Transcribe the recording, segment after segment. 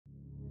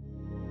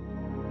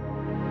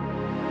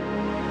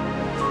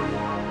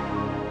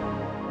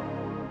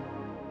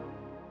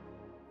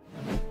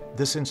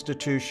this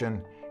institution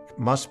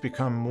must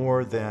become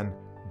more than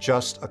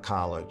just a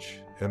college.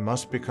 It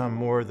must become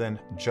more than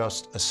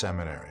just a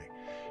seminary.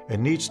 It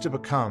needs to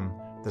become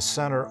the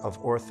center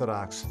of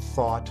Orthodox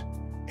thought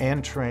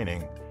and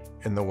training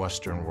in the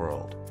Western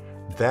world.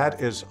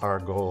 That is our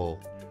goal.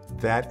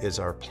 That is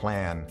our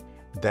plan.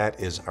 That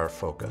is our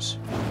focus.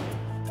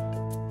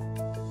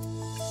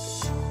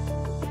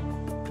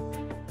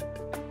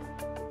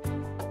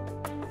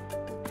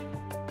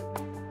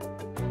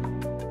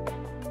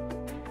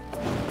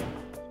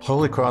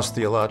 Holy Cross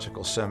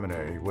Theological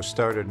Seminary was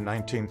started in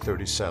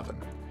 1937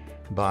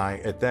 by,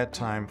 at that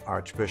time,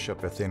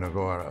 Archbishop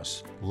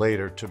Athenagoras,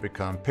 later to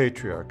become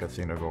Patriarch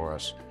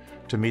Athenagoras,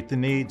 to meet the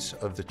needs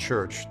of the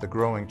church, the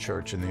growing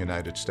church in the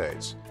United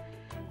States.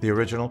 The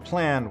original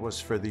plan was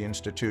for the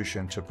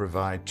institution to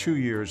provide 2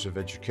 years of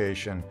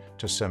education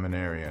to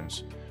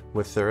seminarians,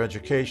 with their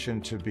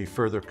education to be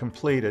further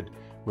completed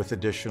with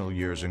additional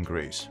years in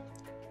Greece.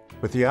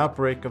 With the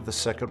outbreak of the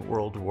Second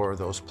World War,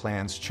 those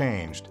plans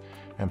changed,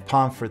 and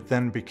Pomfret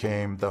then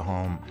became the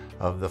home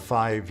of the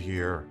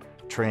 5-year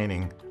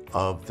training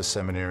of the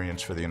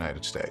seminarians for the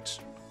United States.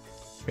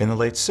 In the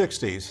late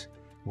 60s,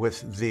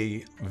 with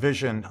the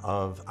vision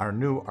of our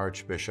new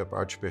Archbishop,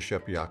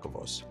 Archbishop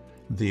Iakovos,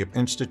 the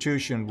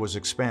institution was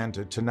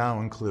expanded to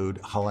now include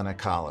Hellenic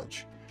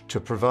College,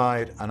 to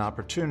provide an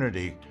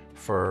opportunity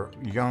for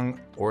young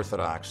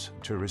Orthodox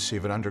to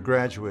receive an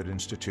undergraduate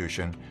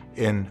institution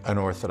in an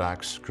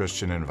Orthodox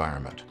Christian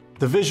environment.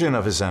 The vision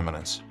of His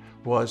Eminence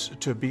was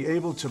to be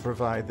able to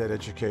provide that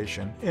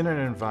education in an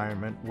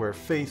environment where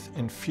faith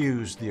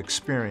infused the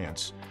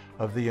experience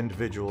of the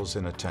individuals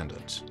in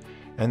attendance.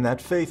 And that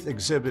faith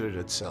exhibited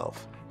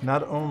itself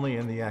not only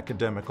in the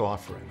academic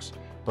offerings,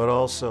 but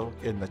also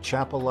in the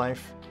chapel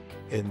life,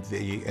 in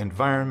the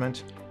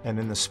environment, and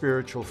in the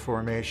spiritual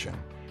formation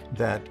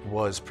that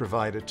was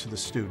provided to the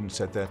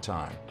students at that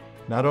time,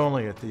 not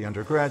only at the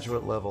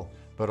undergraduate level,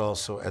 but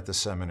also at the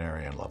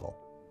seminarian level.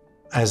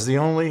 As the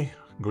only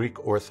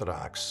Greek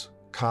Orthodox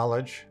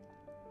college,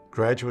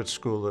 graduate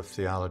school of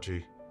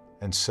theology,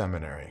 and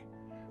seminary,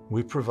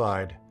 we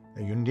provide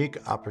a unique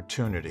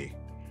opportunity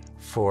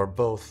for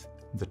both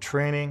the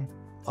training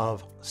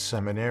of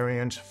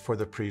seminarians for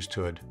the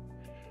priesthood,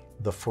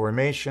 the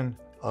formation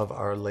of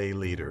our lay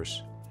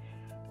leaders,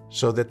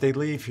 so that they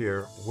leave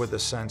here with a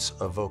sense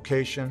of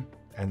vocation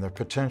and their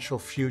potential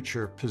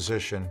future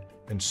position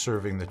in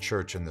serving the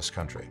church in this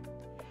country.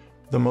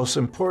 The most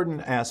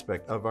important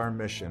aspect of our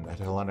mission at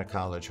Hellenic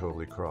College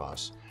Holy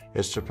Cross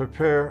is to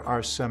prepare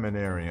our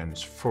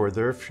seminarians for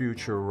their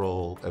future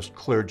role as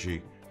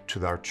clergy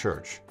to our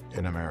church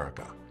in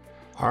America.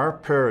 Our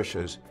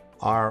parishes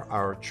are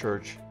our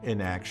church in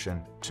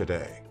action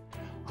today.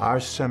 Our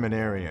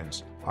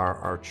seminarians are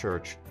our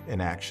church in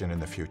action in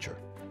the future.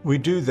 We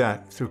do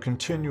that through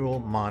continual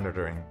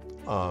monitoring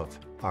of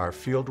our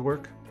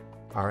fieldwork,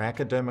 our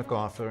academic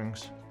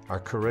offerings, our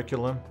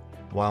curriculum,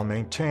 while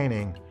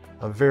maintaining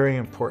a very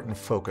important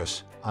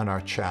focus on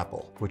our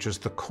chapel, which is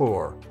the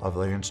core of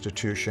the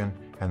institution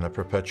and the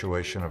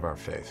perpetuation of our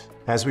faith.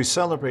 As we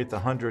celebrate the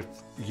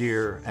 100th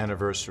year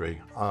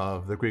anniversary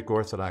of the Greek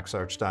Orthodox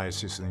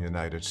Archdiocese in the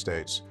United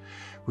States,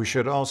 we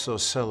should also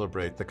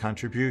celebrate the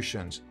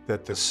contributions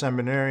that the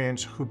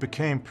seminarians who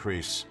became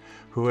priests,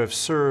 who have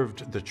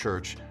served the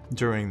church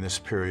during this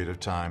period of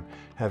time,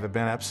 have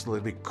been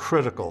absolutely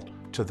critical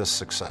to the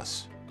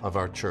success of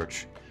our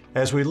church.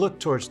 As we look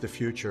towards the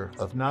future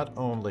of not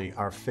only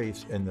our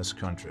faith in this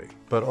country,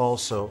 but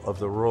also of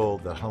the role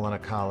that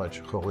Hellenic College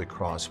Holy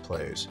Cross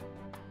plays,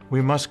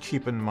 we must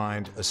keep in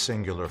mind a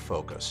singular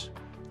focus,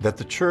 that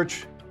the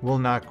church will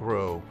not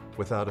grow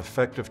without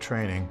effective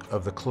training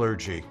of the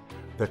clergy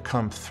that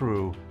come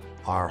through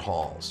our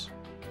halls,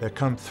 that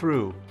come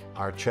through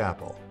our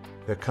chapel,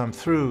 that come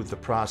through the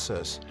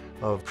process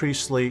of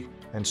priestly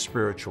and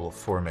spiritual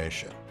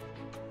formation.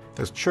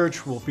 The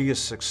church will be as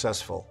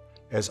successful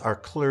as our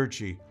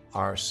clergy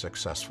are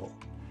successful.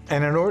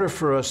 And in order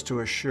for us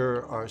to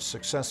assure our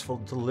successful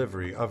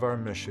delivery of our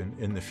mission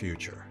in the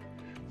future,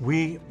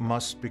 we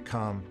must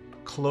become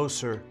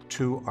closer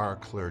to our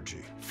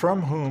clergy,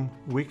 from whom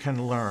we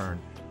can learn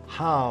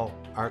how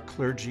our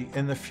clergy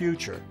in the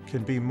future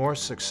can be more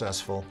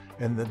successful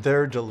in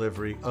their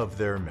delivery of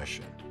their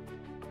mission.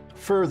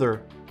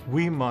 Further,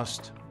 we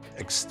must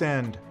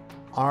extend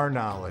our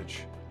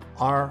knowledge,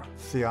 our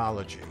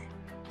theology,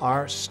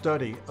 our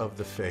study of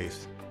the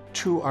faith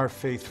to our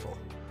faithful,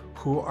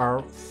 who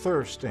are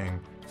thirsting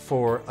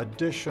for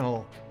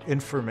additional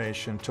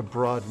information to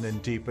broaden and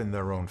deepen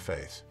their own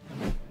faith.